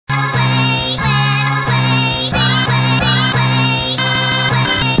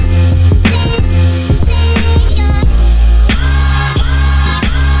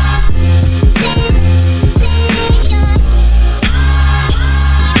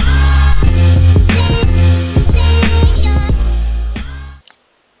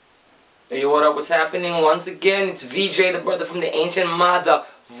what's happening? Once again, it's VJ, the brother from the ancient mother,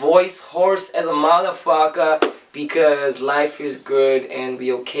 voice hoarse as a motherfucker, because life is good and we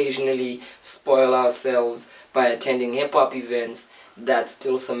occasionally spoil ourselves by attending hip-hop events that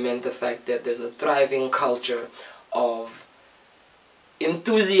still cement the fact that there's a thriving culture of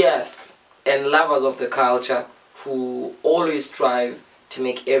enthusiasts and lovers of the culture who always strive to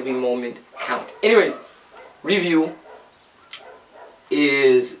make every moment count. Anyways, review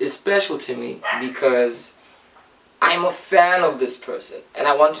is special to me because I'm a fan of this person, and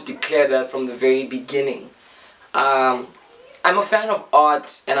I want to declare that from the very beginning. I'm a fan of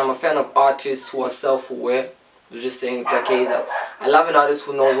art, and I'm a fan of artists who are self-aware. I was just saying, I love an artist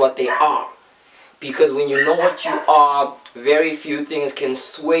who knows what they are, because when you know what you are, very few things can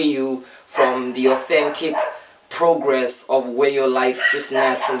sway you from the authentic progress of where your life just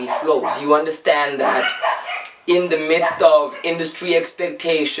naturally flows. You understand that in the midst of industry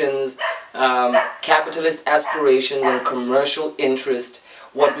expectations, capitalist aspirations, and commercial interest,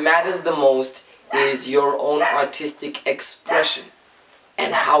 what matters the most is your own artistic expression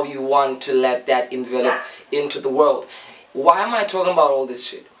and how you want to let that envelop into the world. Why am I talking about all this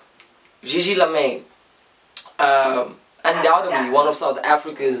shit? Gigi Lamayne, undoubtedly one of South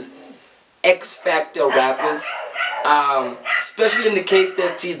Africa's X-Factor rappers, especially in the case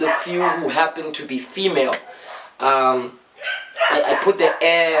that she's the few who happen to be female. I put the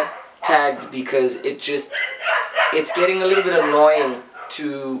air tags because it's getting a little bit annoying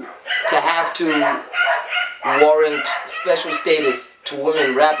to have to warrant special status to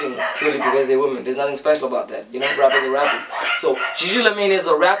women rapping purely because they're women. There's nothing special about that, you know. Rappers are rappers. So Gigi Lamayne is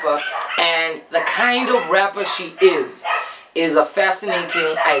a rapper, and the kind of rapper she is a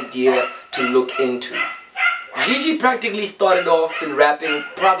fascinating idea to look into. Gigi practically started off in rapping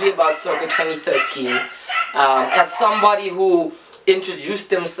probably about circa 2013 as somebody who introduced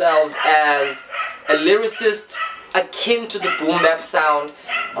themselves as a lyricist akin to the boom bap sound,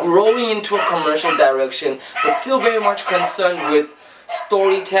 growing into a commercial direction, but still very much concerned with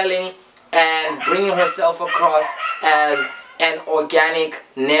storytelling and bringing herself across as an organic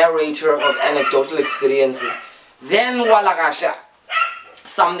narrator of anecdotal experiences. Then Walagasha,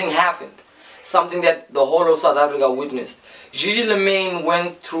 something happened. Something that the whole of South Africa witnessed. Gigi Lamayne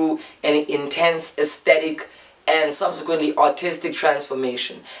went through an intense aesthetic and subsequently artistic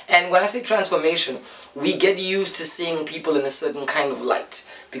transformation. And when I say transformation, we get used to seeing people in a certain kind of light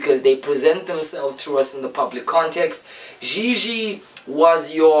because they present themselves to us in the public context. Gigi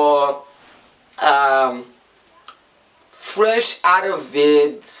was your fresh out of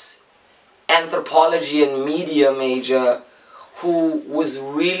vids anthropology and media major who was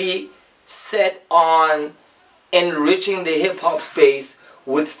really set on enriching the hip-hop space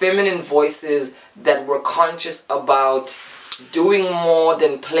with feminine voices that were conscious about doing more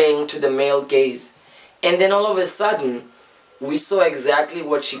than playing to the male gaze. And then all of a sudden, we saw exactly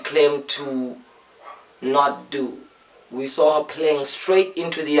what she claimed to not do. We saw her playing straight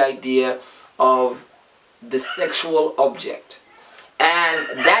into the idea of the sexual object. And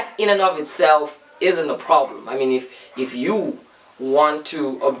that in and of itself isn't a problem. I mean, if you want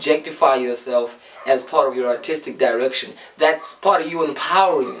to objectify yourself as part of your artistic direction, that's part of you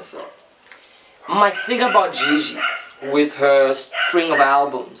empowering yourself. My thing about Gigi with her string of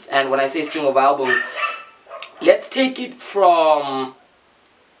albums, and when I say string of albums, let's take it from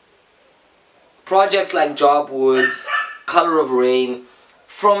projects like Job Woods, Color of Rain.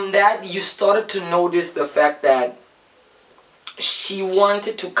 From that, you started to notice the fact that she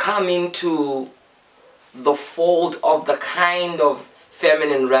wanted to come into the fold of the kind of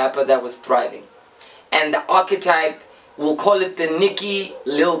feminine rapper that was thriving. And the archetype, we'll call it the Nicki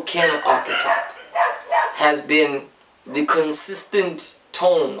Lil Kim archetype, has been the consistent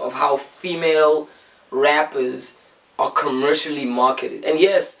tone of how female rappers are commercially marketed. And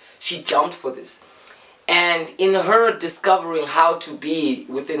yes, she jumped for this. And in her discovering how to be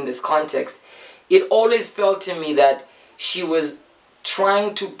within this context, it always felt to me that she was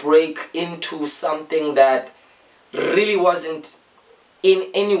trying to break into something that really wasn't in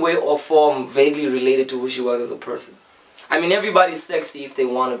any way or form vaguely related to who she was as a person. I mean, everybody's sexy if they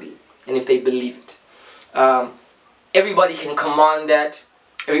want to be and if they believe it. Everybody can command that.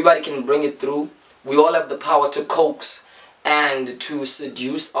 Everybody can bring it through. We all have the power to coax and to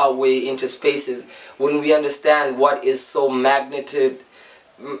seduce our way into spaces when we understand what is so magnetically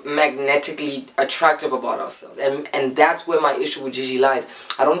attractive about ourselves. And that's where my issue with Gigi lies.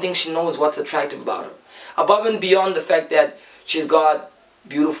 I don't think she knows what's attractive about her. Above and beyond the fact that she's got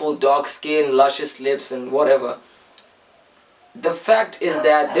beautiful dark skin, luscious lips, and whatever. The fact is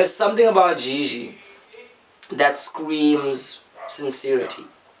that there's something about Gigi that screams sincerity.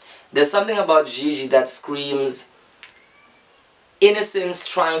 There's something about Gigi that screams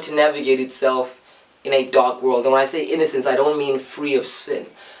innocence trying to navigate itself in a dark world. And when I say innocence, I don't mean free of sin.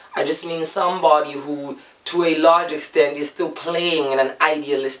 I just mean somebody who, to a large extent, is still playing in an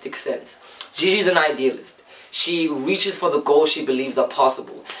idealistic sense. Gigi's an idealist. She reaches for the goals she believes are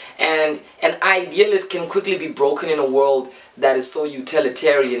possible. And an idealist can quickly be broken in a world that is so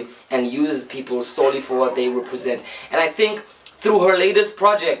utilitarian and uses people solely for what they represent. And I think through her latest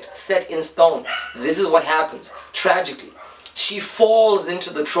project, Set in Stone, this is what happens. Tragically, she falls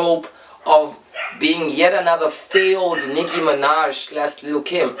into the trope of being yet another failed Nicki Minaj / Lil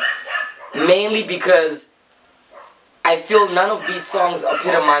Kim. Mainly because I feel none of these songs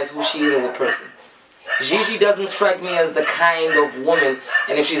epitomize who she is as a person. Gigi doesn't strike me as the kind of woman,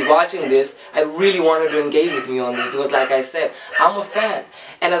 and if she's watching this, I really want her to engage with me on this, because like I said, I'm a fan.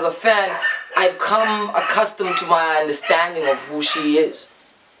 And as a fan, I've come accustomed to my understanding of who she is.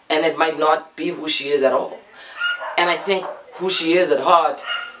 And it might not be who she is at all. And I think who she is at heart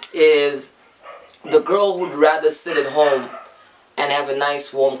is the girl who'd rather sit at home and have a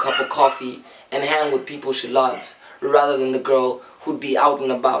nice warm cup of coffee and hang with people she loves, rather than the girl who'd be out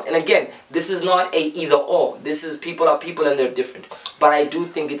and about. And again, this is not a either or. This is people are people and they're different. But I do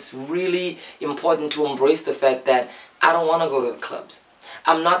think it's really important to embrace the fact that I don't want to go to the clubs.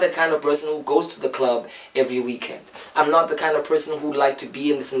 I'm not the kind of person who goes to the club every weekend. I'm not the kind of person who'd like to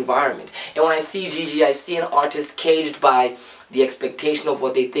be in this environment. And when I see Gigi, I see an artist caged by the expectation of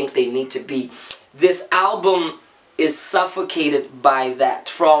what they think they need to be. This album is suffocated by that.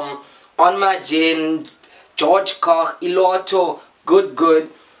 From On My Gin, George Koch, Iloto, Good Good.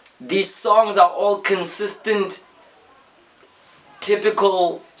 These songs are all consistent,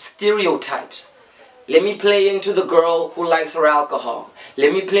 typical stereotypes. Let me play into the girl who likes her alcohol.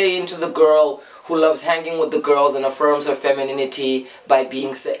 Let me play into the girl who loves hanging with the girls and affirms her femininity by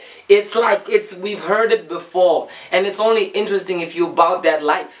being It's like we've heard it before, and it's only interesting if you're about that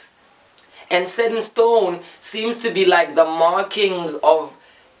life. And Set in Stone seems to be like the markings of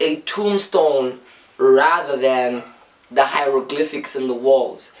a tombstone rather than the hieroglyphics in the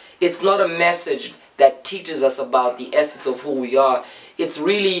walls. It's not a message that teaches us about the essence of who we are. It's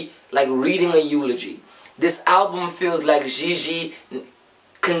really like reading a eulogy. This album feels like Gigi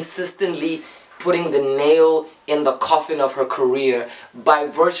consistently putting the nail in the coffin of her career by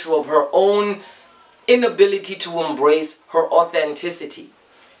virtue of her own inability to embrace her authenticity.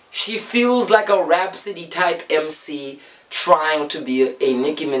 She feels like a Rhapsody type MC trying to be a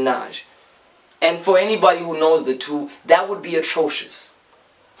Nicki Minaj. And for anybody who knows the two, that would be atrocious.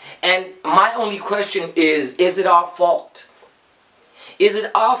 And my only question is it our fault? Is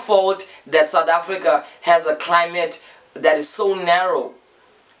it our fault that South Africa has a climate that is so narrow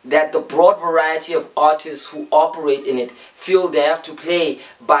that the broad variety of artists who operate in it feel they have to play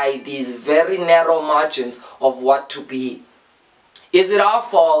by these very narrow margins of what to be? Is it our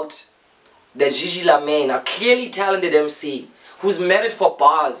fault that Gigi Lamayne, a clearly talented MC, whose merit for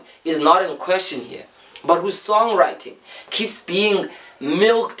bars is not in question here, but whose songwriting keeps being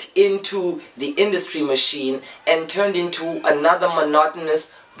milked into the industry machine and turned into another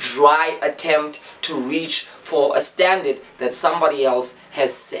monotonous, dry attempt to reach for a standard that somebody else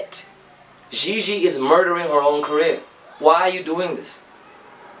has set? Gigi is murdering her own career. Why are you doing this?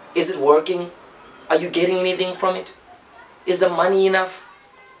 Is it working? Are you getting anything from it? Is the money enough?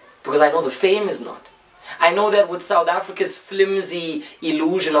 Because I know the fame is not. I know that with South Africa's flimsy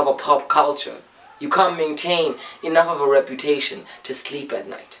illusion of a pop culture, you can't maintain enough of a reputation to sleep at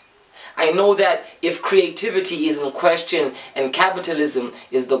night. I know that if creativity is in question and capitalism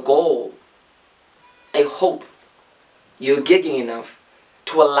is the goal, I hope you're gigging enough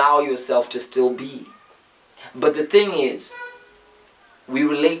to allow yourself to still be. But the thing is, we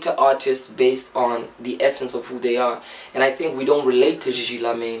relate to artists based on the essence of who they are. And I think we don't relate to Gigi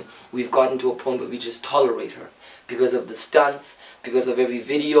Lamayne. We've gotten to a point where we just tolerate her because of the stunts, because of every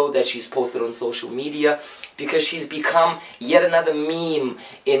video that she's posted on social media, because she's become yet another meme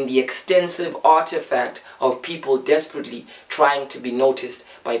in the extensive artifact of people desperately trying to be noticed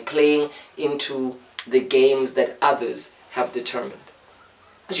by playing into the games that others have determined.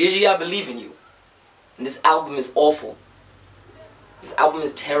 Gigi, I believe in you. And this album is awful. This album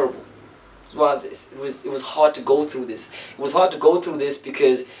is terrible. Well, it was hard to go through this. It was hard to go through this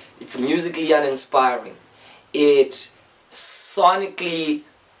because it's musically uninspiring. It's sonically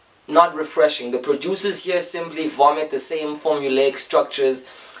not refreshing. The producers here simply vomit the same formulaic structures,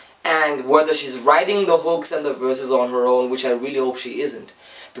 and whether she's writing the hooks and the verses on her own, which I really hope she isn't,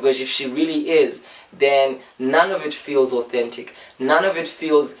 because if she really is, then none of it feels authentic. None of it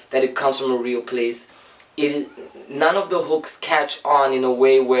feels that it comes from a real place. none of the hooks catch on in a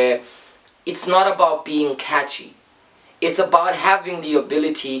way where it's not about being catchy. It's about having the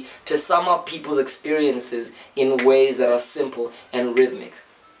ability to sum up people's experiences in ways that are simple and rhythmic.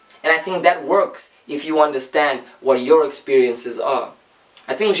 And I think that works if you understand what your experiences are.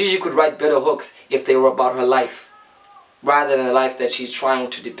 I think Gigi could write better hooks if they were about her life, rather than the life that she's trying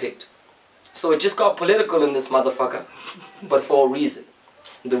to depict. So it just got political in this motherfucker, but for a reason.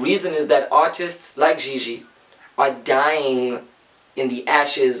 The reason is that artists like Gigi are dying in the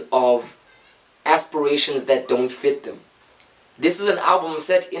ashes of aspirations that don't fit them. This is an album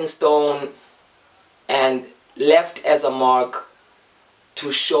set in stone and left as a mark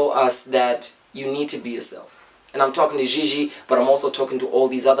to show us that you need to be yourself. And I'm talking to Gigi, but I'm also talking to all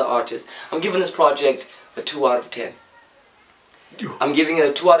these other artists. I'm giving this project a 2 out of 10. I'm giving it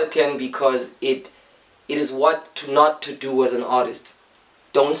a 2 out of 10 because it is what not to do as an artist.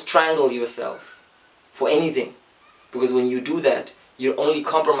 Don't strangle yourself for anything, because when you do that, you're only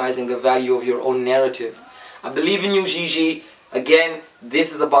compromising the value of your own narrative. I believe in you, Gigi. Again,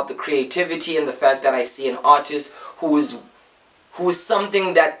 this is about the creativity and the fact that I see an artist who is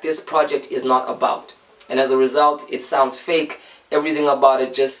something that this project is not about. And as a result, it sounds fake. Everything about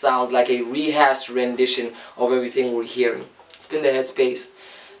it just sounds like a rehashed rendition of everything we're hearing. It's been the Headspace.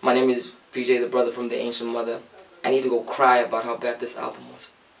 My name is PJ, the brother from the Ancient Mother. I need to go cry about how bad this album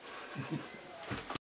was.